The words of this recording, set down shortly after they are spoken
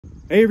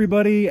Hey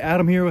everybody,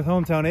 Adam here with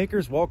Hometown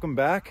Acres. Welcome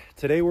back.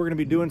 Today we're going to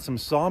be doing some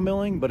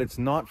sawmilling, but it's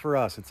not for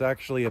us. It's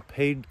actually a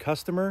paid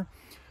customer.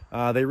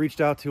 They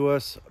reached out to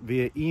us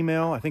via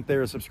email. I think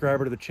they're a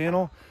subscriber to the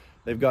channel.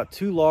 They've got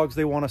 2 logs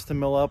they want us to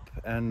mill up,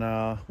 and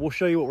we'll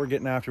show you what we're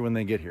getting after when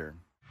they get here.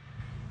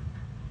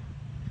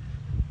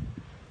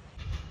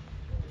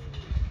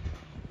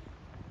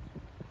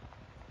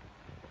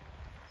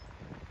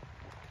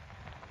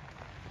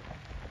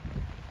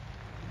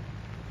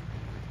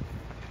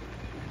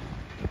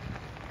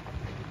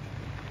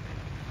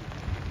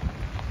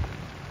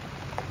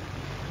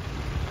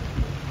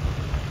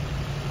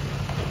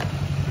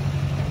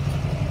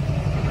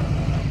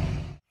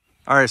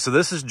 All right, so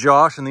this is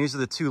Josh, and these are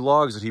the 2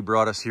 logs that he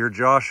brought us here.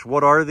 Josh,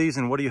 what are these,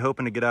 and what are you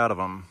hoping to get out of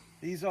them?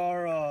 These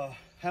are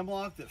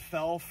hemlock that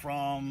fell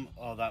from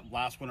that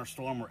last winter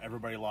storm where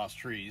everybody lost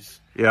trees.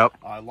 Yep.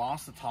 I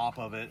lost the top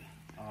of it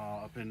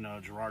up in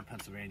Girard,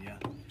 Pennsylvania,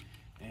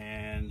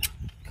 and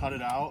cut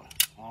it out.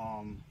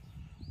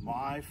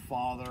 My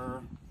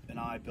father and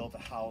I built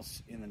a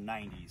house in the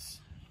 90s,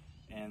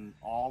 and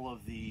all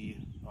of the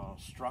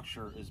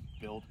structure is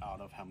built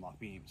out of hemlock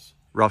beams.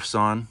 Rough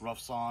sawn. Rough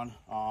sawn.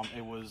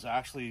 It was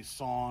actually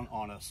sawn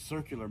on a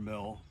circular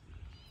mill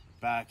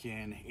back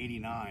in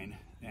 '89,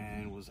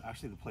 and was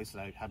actually the place that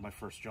I had my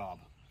first job.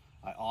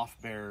 I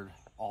off-bared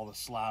all the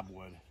slab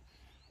wood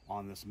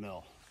on this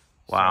mill.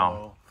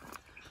 Wow.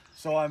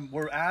 So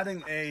we're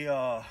adding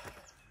a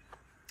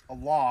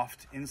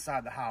loft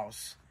inside the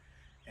house,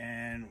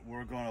 and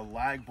we're going to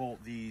lag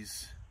bolt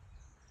these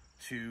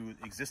to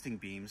existing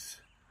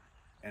beams,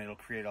 and it'll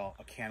create a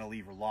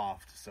cantilever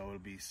loft, so it'll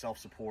be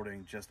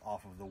self-supporting just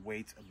off of the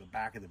weight of the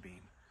back of the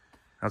beam.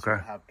 Okay. So we'll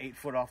have 8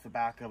 foot off the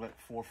back of it,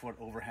 4 foot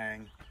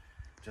overhang,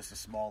 just a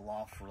small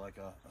loft for like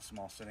a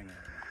small sitting area.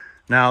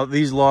 Now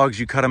these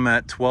logs, you cut them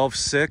at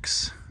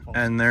 12/6,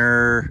 and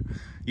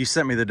you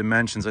sent me the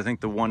dimensions. I think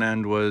the one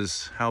end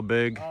was how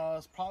big?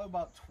 It's probably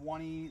about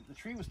 20. The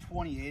tree was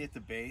 28 at the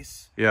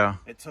base. Yeah.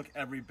 It took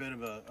every bit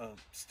of a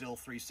steel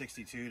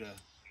 362 to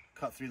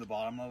cut through the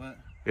bottom of it.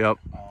 Yep.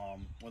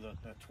 With a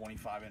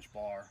 25-inch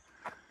bar.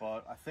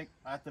 But I think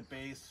at the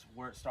base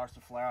where it starts to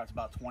flare out, it's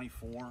about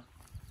 24,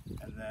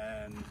 and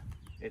then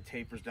it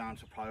tapers down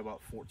to probably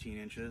about 14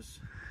 inches.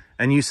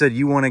 And you said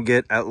you want to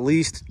get at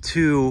least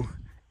 2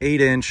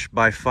 8-inch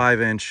by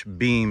 5-inch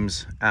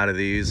beams out of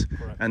these.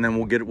 Correct. And then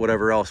we'll get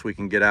whatever else we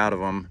can get out of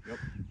them. Yep.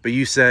 But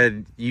you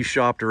said you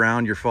shopped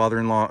around. Your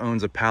father-in-law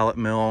owns a pallet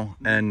mill,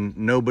 and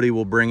nobody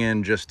will bring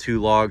in just 2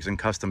 logs and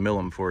custom mill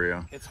them for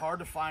you. It's hard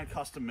to find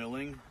custom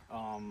milling,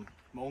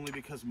 only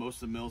because most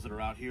of the mills that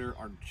are out here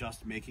are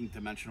just making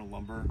dimensional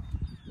lumber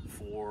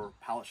for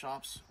pallet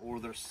shops, or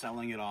they're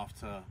selling it off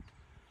to,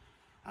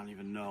 I don't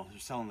even know, they're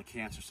selling the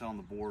cans, they're selling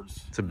the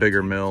boards To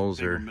bigger mills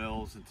bigger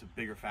mills and to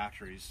bigger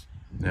factories.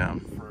 Yeah.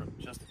 For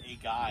just a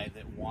guy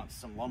that wants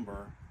some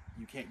lumber,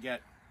 you can't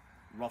get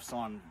rough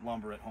sawn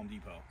lumber at Home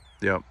Depot.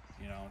 Yep.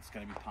 You know, it's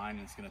going to be pine,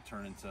 and it's going to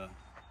turn into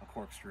a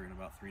corkscrew in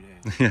about 3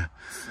 days. Yeah.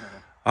 So,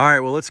 All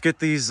right, well, let's get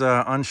these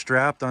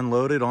unstrapped,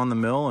 unloaded on the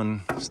mill,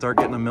 and start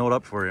getting them milled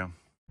up for you.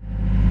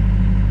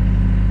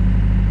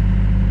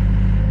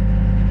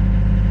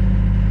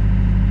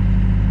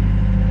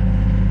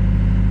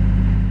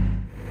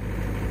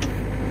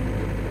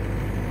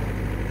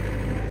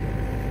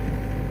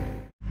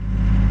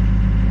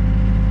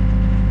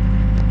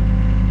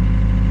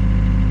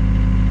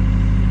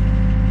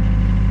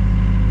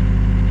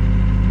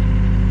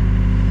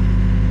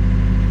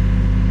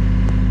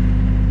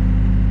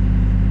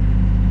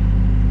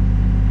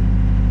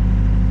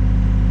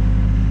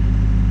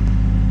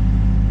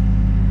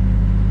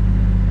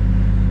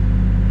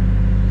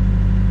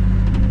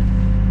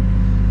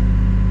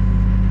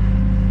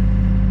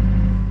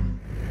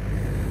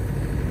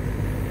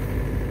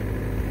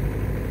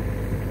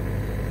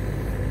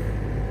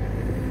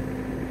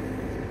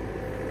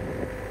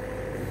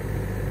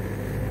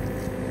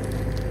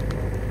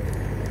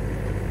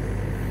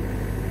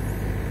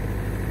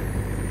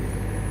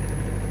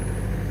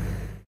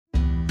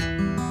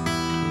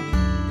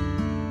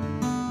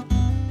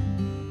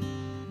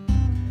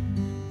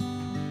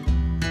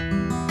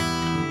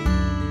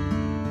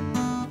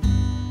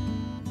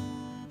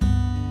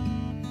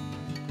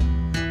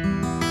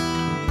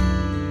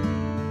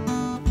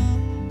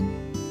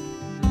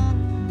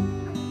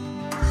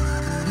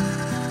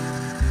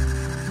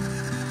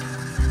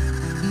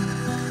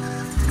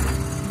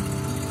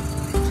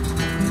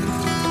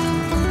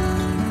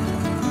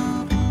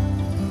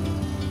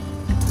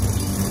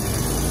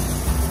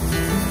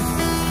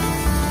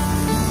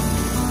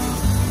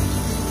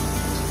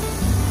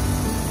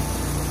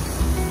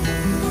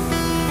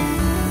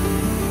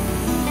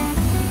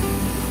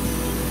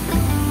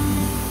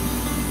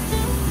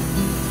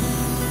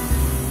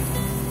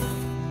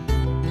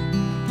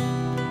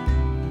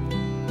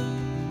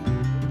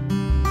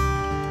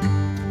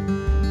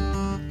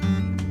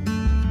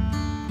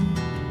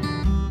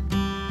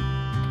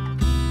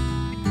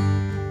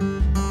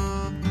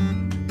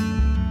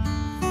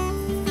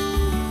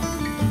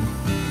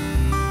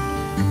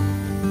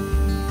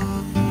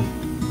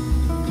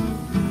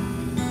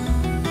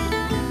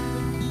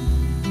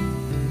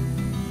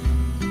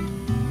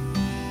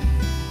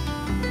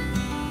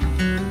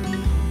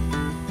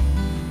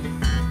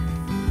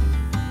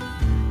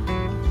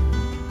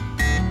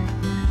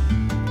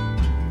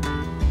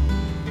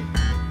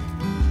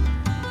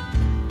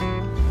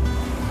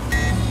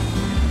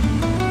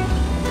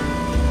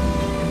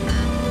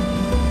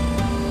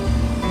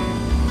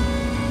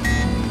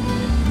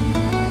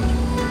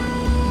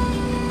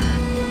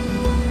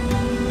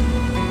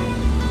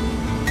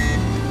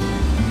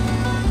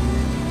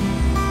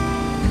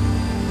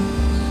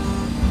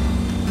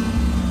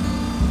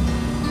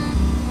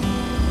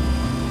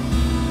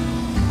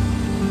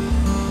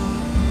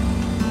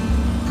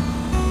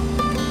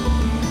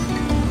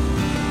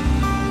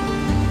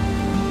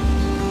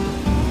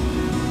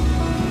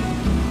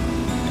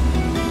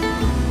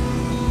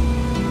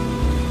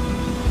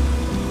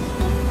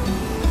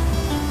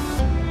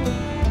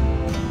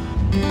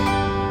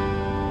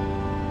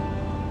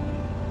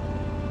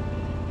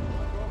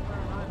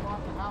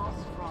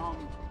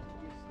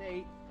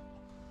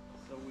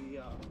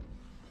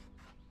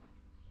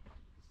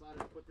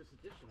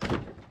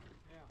 conditioner.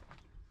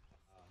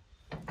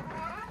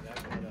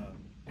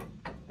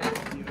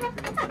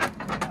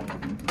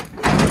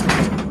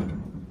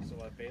 So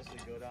I basically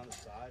go down the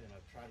side and I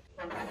try to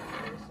clean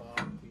this off,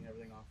 clean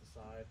everything off the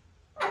side,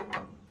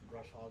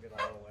 brush hog it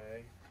all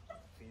away,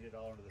 feed it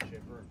all into the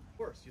chipper. Of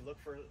course, you look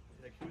for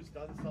like who's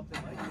done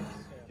something like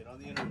this. Get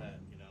on the internet,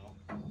 you know,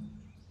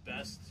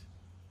 best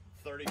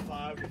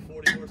 35 to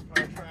 40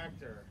 horsepower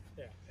tractor.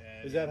 Yeah.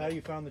 And, Is that how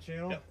you found the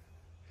channel? Yep.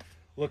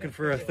 Looking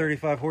for a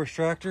 35 horse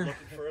tractor?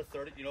 Looking for a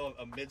 30, you know,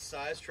 a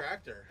mid-sized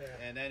tractor. Yeah.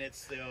 And then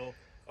it's, you know,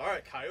 all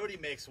right, Coyote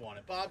makes one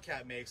and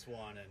Bobcat makes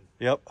one. And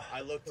Yep.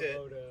 I looked at,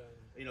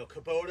 you know,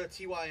 Kubota,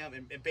 TYM,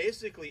 and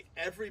basically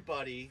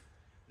everybody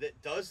that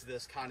does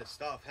this kind of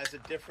stuff has a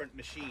different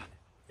machine.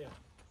 Yeah.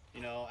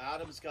 You know,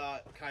 Adam's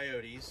got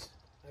Coyotes.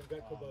 I've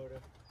got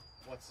Kubota.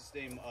 What's his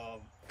name?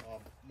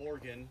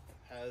 Morgan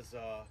has,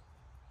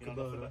 you know,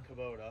 nothing but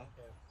Kubota.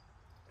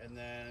 Yeah. And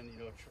then,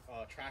 you know,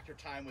 Tractor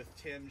Time with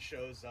Tim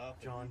shows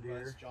up. John and he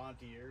runs Deere. John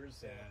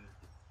Deere's and,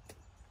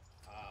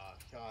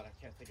 God, I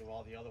can't think of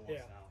all the other ones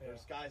Yeah, now. yeah.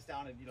 There's guys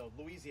down in, you know,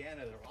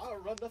 Louisiana that are,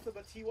 run nothing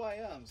but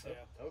TYMs. Yeah.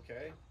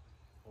 Okay.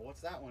 Well, what's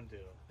that one do?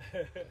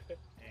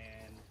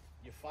 And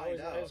you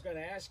find out. I was going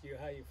to ask you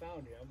how you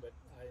found him, but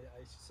I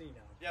see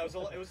now. Yeah,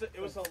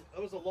 it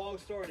was a long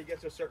story to get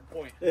to a certain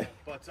point.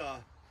 But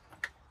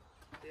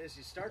as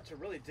you start to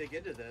really dig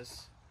into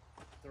this,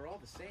 they're all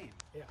the same.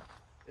 Yeah.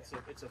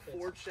 It's a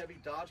Ford, Chevy,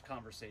 Dodge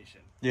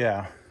conversation.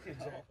 Yeah.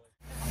 Exactly.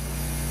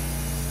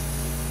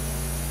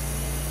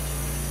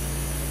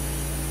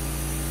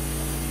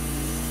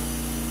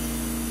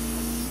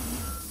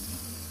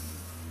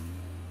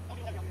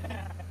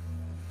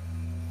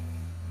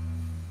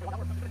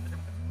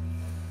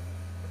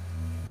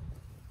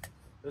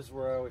 This is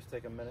where I always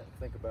take a minute and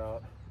think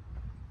about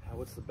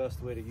what's the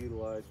best way to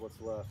utilize what's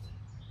left.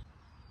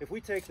 If we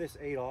take this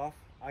 8 off,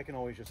 I can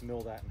always just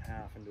mill that in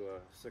half into a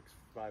 6,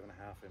 5.5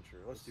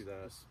 incher. Let's do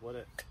that. Split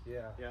it.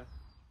 Yeah. Yeah.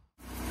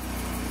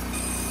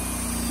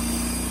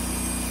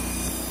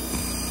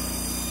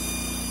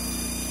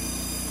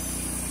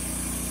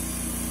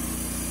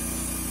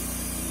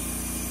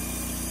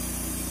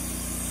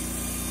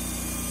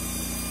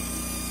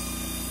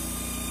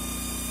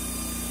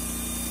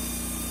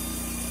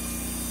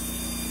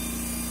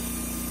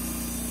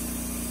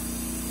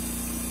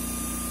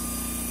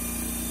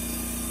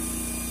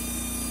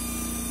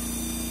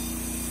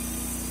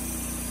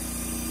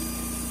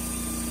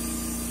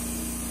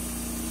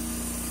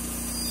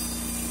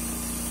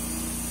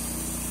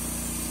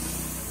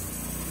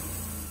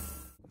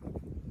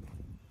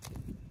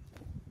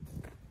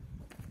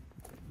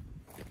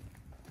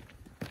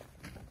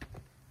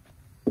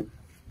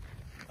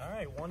 All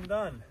right, one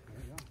done.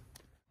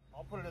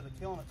 I'll put it in the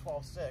kiln at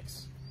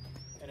 12.6,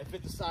 and if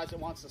it decides it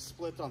wants to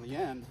split on the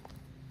end,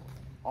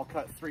 I'll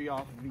cut 3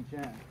 off of each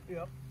end.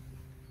 Yep.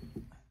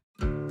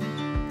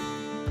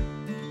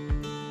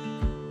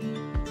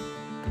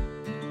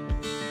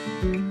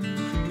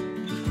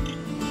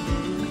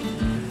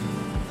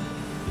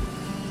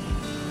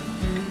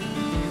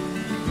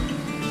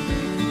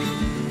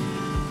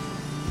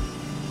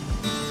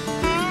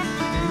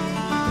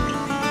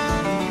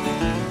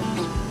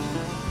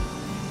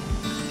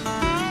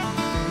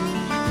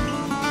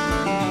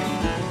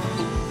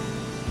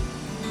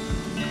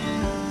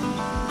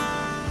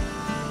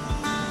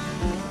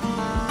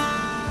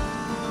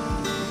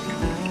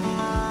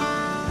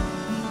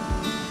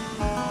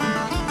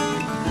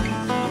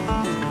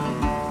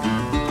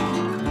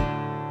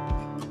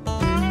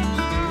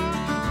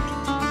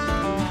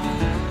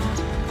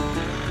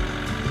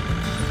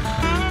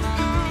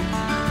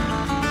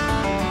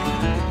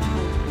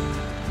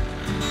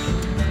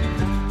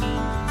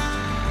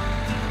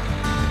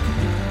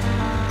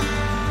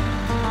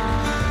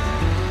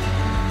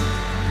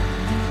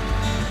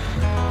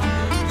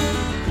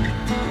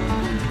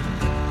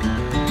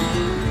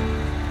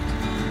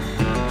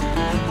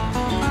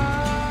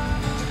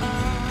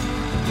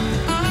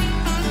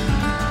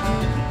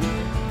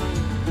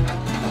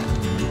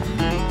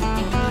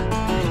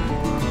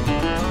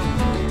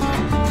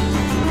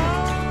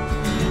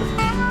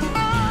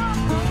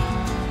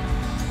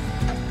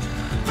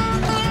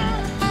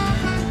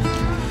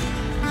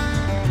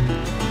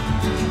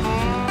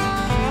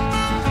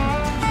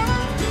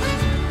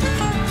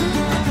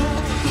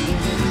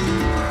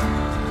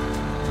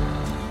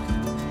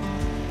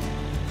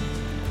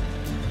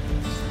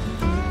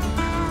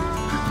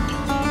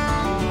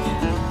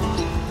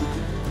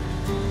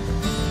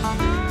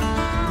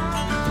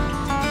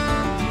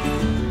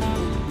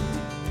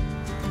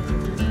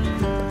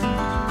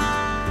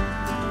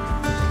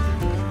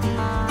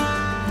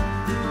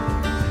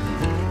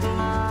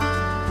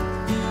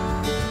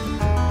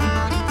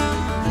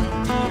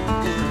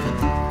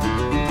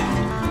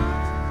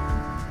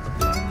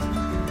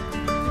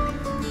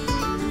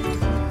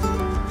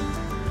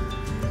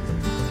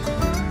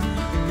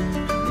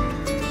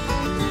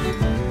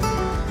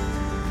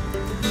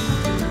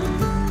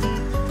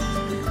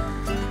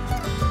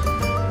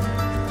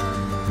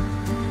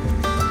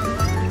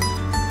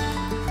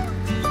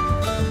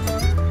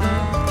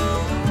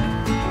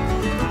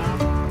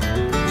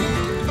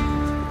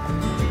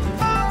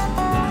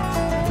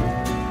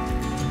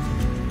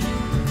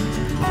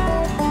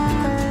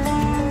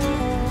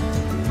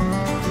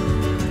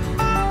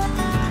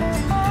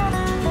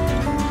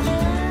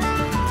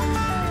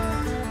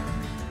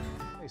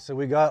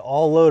 we got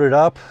all loaded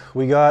up.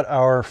 We got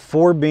our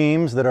 4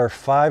 beams that are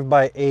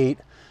 5x8,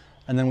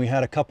 and then we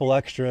had a couple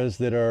extras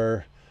that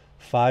are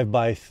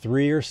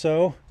 5x3 or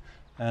so.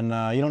 And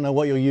you don't know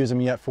what you'll use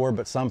them yet for,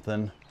 but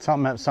something.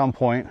 Something at some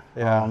point.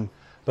 Yeah.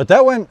 But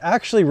that went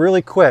actually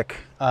really quick.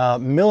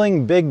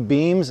 Milling big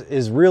beams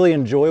is really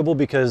enjoyable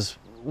because,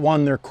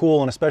 one, they're cool,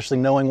 and especially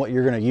knowing what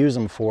you're going to use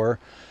them for.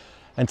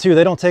 And 2,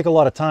 they don't take a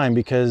lot of time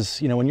because,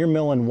 you know, when you're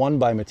milling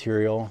 1x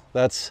material,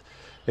 that's,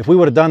 if we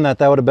would have done that,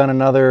 that would have been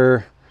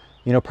another,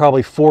 you know,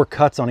 probably 4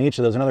 cuts on each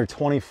of those, another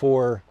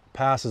 24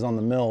 passes on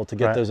the mill to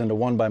get those into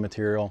 1x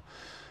material.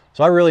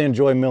 So I really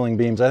enjoy milling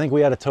beams. I think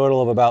we had a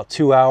total of about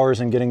 2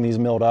 hours in getting these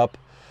milled up.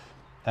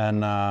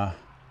 And a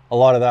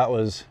lot of that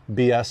was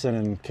BSing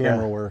and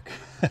camera work.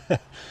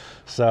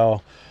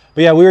 So,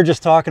 but yeah, we were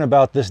just talking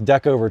about this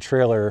deck over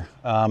trailer.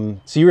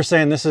 So you were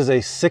saying this is a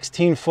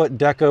 16-foot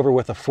deck over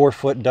with a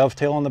 4-foot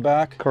dovetail on the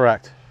back?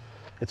 Correct.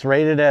 It's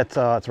rated at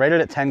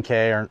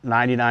 10K or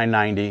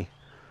 99.90.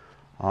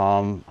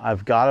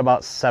 I've got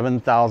about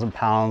 7,000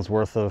 pounds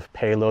worth of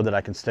payload that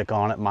I can stick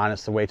on it,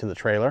 minus the weight of the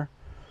trailer.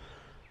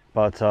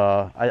 But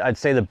I'd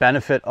say the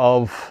benefit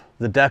of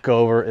the deck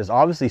over is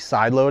obviously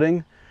side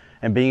loading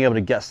and being able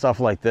to get stuff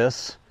like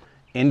this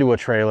into a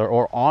trailer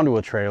or onto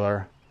a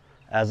trailer,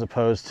 as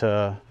opposed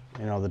to,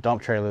 you know, the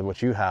dump trailer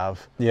which you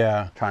have.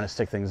 Yeah. Trying to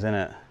stick things in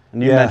it.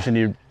 And you mentioned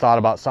you thought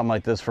about something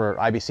like this for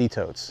IBC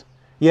totes.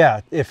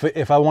 Yeah,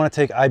 if I want to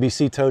take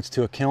IBC totes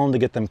to a kiln to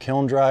get them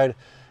kiln dried,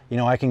 you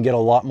know, I can get a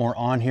lot more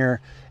on here.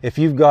 If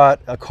you've got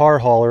a car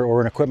hauler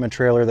or an equipment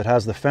trailer that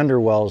has the fender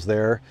wells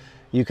there,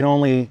 you can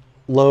only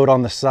load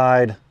on the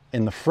side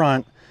in the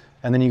front,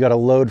 and then you got to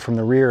load from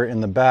the rear in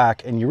the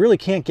back, and you really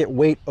can't get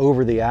weight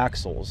over the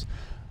axles.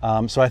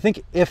 So I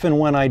think if and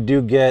when I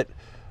do get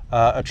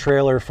a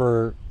trailer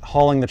for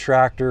hauling the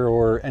tractor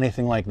or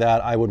anything like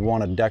that, I would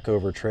want a deck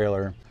over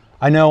trailer.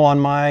 I know on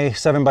my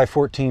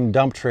 7x14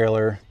 dump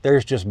trailer,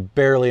 there's just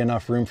barely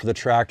enough room for the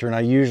tractor, and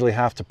I usually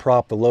have to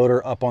prop the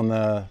loader up on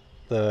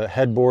the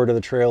headboard of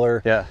the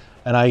trailer. Yeah.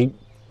 And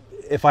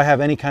if I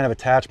have any kind of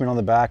attachment on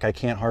the back, I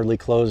can't hardly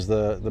close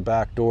the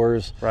back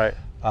doors. Right.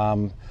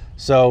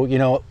 So, you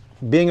know,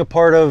 being a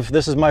part of,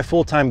 this is my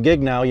full-time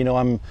gig now, you know,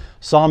 I'm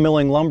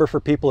sawmilling lumber for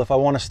people. If I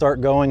want to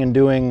start going and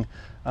doing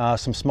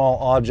some small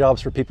odd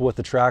jobs for people with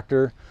the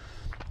tractor,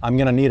 I'm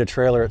going to need a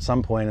trailer at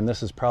some point, and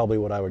this is probably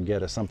what I would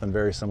get, is something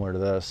very similar to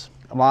this.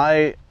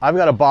 I've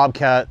got a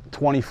Bobcat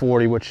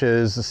 2040, which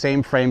is the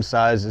same frame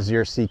size as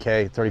your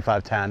CK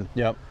 3510.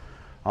 Yep.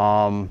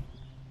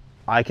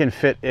 I can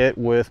fit it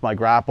with my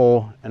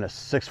grapple and a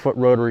 6-foot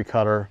rotary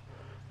cutter,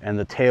 and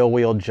the tail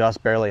wheel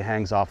just barely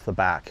hangs off the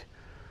back.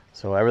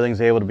 So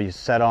everything's able to be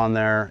set on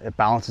there. It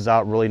balances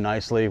out really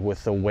nicely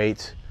with the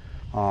weight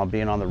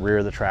being on the rear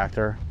of the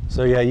tractor.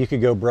 So yeah, you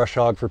could go brush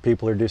hog for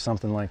people or do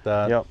something like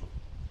that. Yep.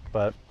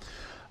 But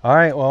all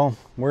right, well,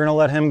 we're gonna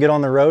let him get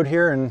on the road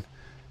here and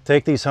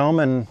take these home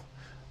and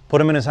put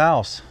them in his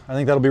house. I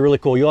think that'll be really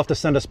cool. You'll have to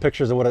send us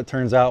pictures of what it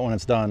turns out when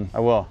it's done. I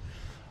will.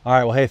 All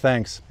right, well, hey,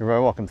 thanks. You're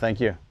very welcome, thank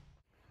you.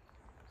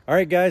 All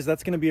right, guys,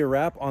 that's gonna be a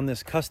wrap on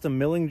this custom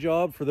milling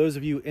job. For those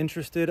of you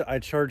interested, I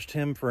charged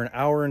him for 1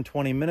 hour and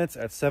 20 minutes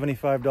at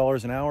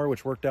 $75 an hour,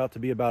 which worked out to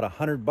be about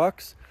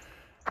 $100.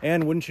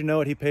 And wouldn't you know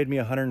it, he paid me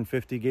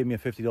 $150, gave me a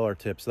 $50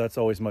 tip, so that's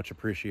always much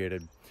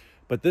appreciated.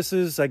 But this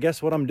is, I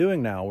guess, what I'm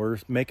doing now. We're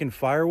making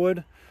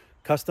firewood,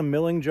 custom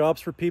milling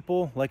jobs for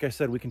people. Like I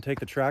said, we can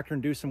take the tractor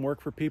and do some work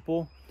for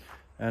people.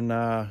 And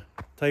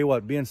tell you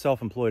what, being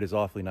self-employed is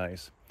awfully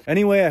nice.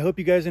 Anyway, I hope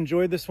you guys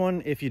enjoyed this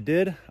one. If you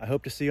did, I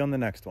hope to see you on the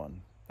next one.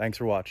 Thanks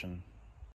for watching.